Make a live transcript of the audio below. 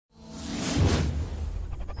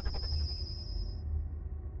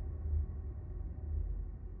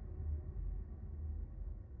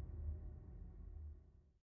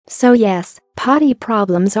So yes, potty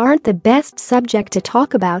problems aren't the best subject to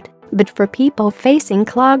talk about, but for people facing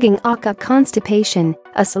clogging Acup constipation,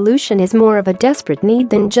 a solution is more of a desperate need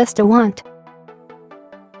than just a want.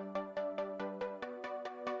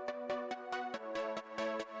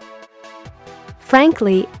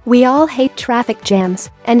 Frankly, we all hate traffic jams,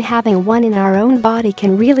 and having one in our own body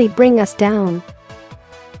can really bring us down.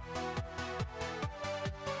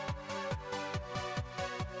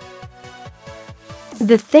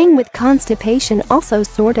 The thing with constipation also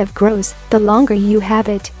sort of grows. The longer you have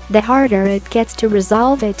it, the harder it gets to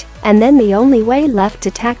resolve it, and then the only way left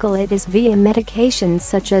to tackle it is via medications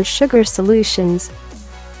such as sugar solutions.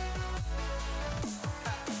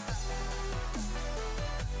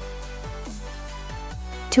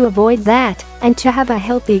 To avoid that, and to have a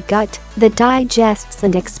healthy gut that digests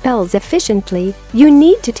and expels efficiently, you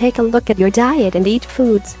need to take a look at your diet and eat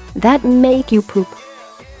foods that make you poop.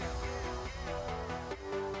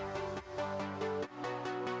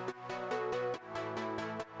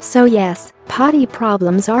 So yes, potty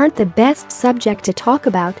problems aren't the best subject to talk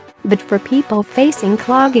about, but for people facing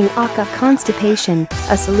clogging Acup constipation,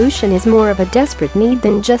 a solution is more of a desperate need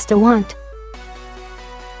than just a want.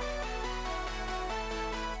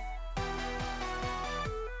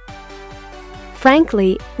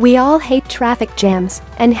 Frankly, we all hate traffic jams,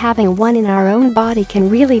 and having one in our own body can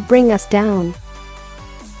really bring us down.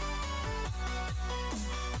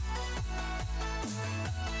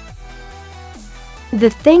 The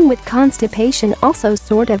thing with constipation also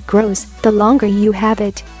sort of grows. The longer you have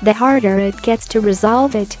it, the harder it gets to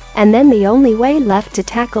resolve it, and then the only way left to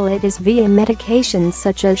tackle it is via medications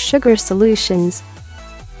such as sugar solutions.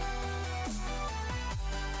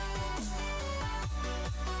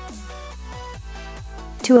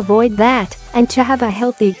 To avoid that, and to have a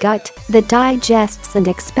healthy gut that digests and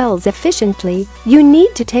expels efficiently, you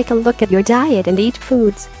need to take a look at your diet and eat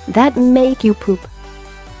foods that make you poop.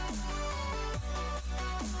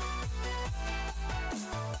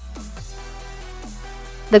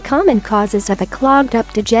 The common causes of a clogged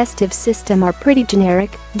up digestive system are pretty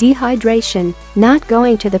generic: dehydration, not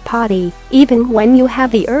going to the potty, even when you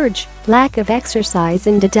have the urge, lack of exercise,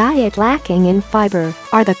 and a diet lacking in fiber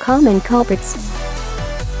are the common culprits.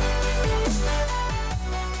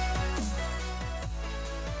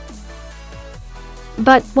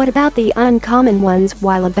 But what about the uncommon ones?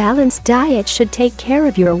 While a balanced diet should take care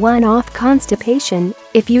of your one-off constipation,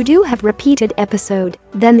 if you do have repeated episode,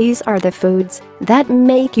 then these are the foods that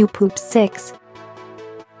make you poop. 6.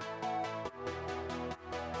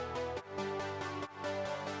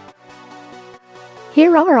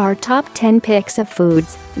 Here are our top 10 picks of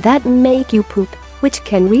foods that make you poop, which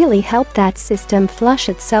can really help that system flush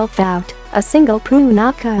itself out. A single prune,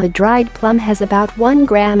 a dried plum, has about 1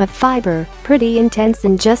 gram of fiber, pretty intense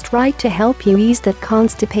and just right to help you ease that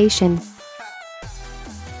constipation.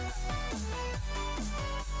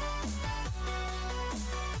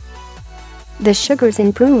 The sugars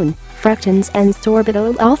in prune, fructans and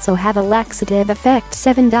sorbitol also have a laxative effect.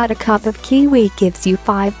 7. A cup of kiwi gives you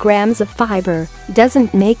 5 grams of fiber,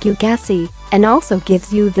 doesn't make you gassy, and also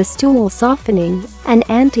gives you the stool-softening and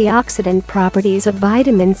antioxidant properties of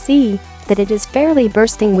vitamin C that it is fairly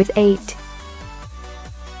bursting with. 8.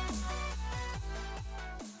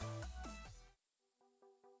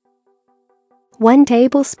 One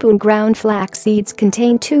tablespoon ground flax seeds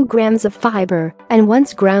contain 2 grams of fiber, and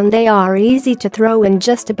once ground they are easy to throw in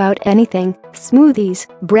just about anything: smoothies,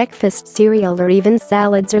 breakfast cereal, or even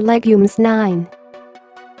salads or legumes. 9.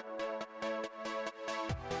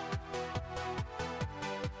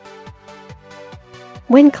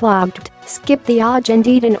 When clogged, skip the orange and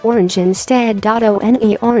eat an orange instead.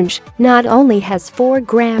 An orange not only has 4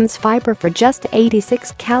 grams fiber for just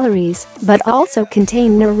 86 calories, but also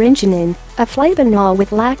contain naringenin, a flavonol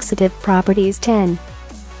with laxative properties. 10.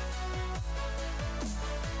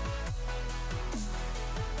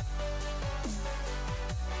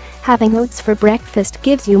 Having oats for breakfast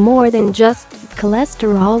gives you more than just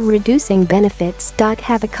cholesterol-reducing benefits.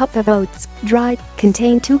 Have a cup of oats, dried,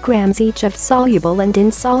 contain 2 grams each of soluble and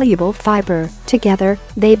insoluble fiber. Together,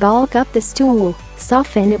 they bulk up the stool,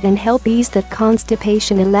 soften it, and help ease that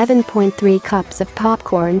constipation. 11.3 cups of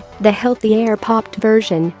popcorn, the healthy air-popped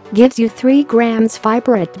version, gives you 3 grams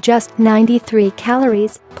fiber at just 93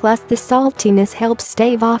 calories, plus the saltiness helps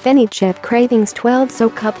stave off any chip cravings. 12. So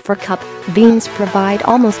cup for cup, beans provide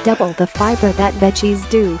almost double the fiber that veggies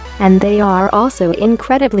do, and they are also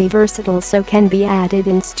incredibly versatile, so can be added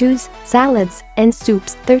in stews, salads, and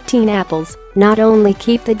soups. 13. Apples not only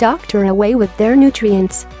keep the doctor away with their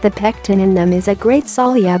nutrients, the pectin in them is a great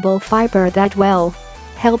soluble fiber that, well,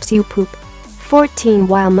 helps you poop. 14.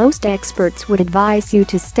 While most experts would advise you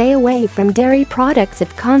to stay away from dairy products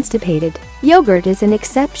if constipated, yogurt is an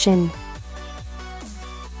exception.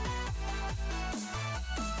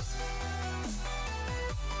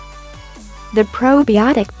 The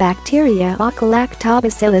probiotic bacteria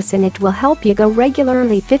Lactobacillus in it will help you go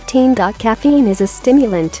regularly. 15. Caffeine is a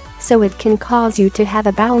stimulant, so it can cause you to have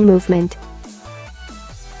a bowel movement.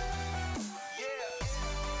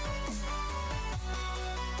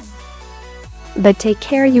 But take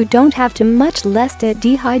care you don't have too much lest it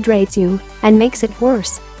dehydrates you and makes it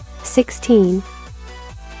worse. 16.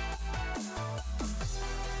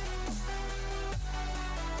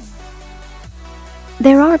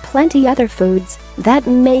 There are plenty other foods that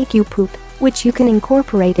make you poop, which you can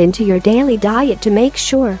incorporate into your daily diet to make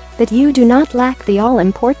sure that you do not lack the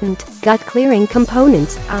all-important gut-clearing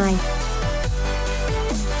components.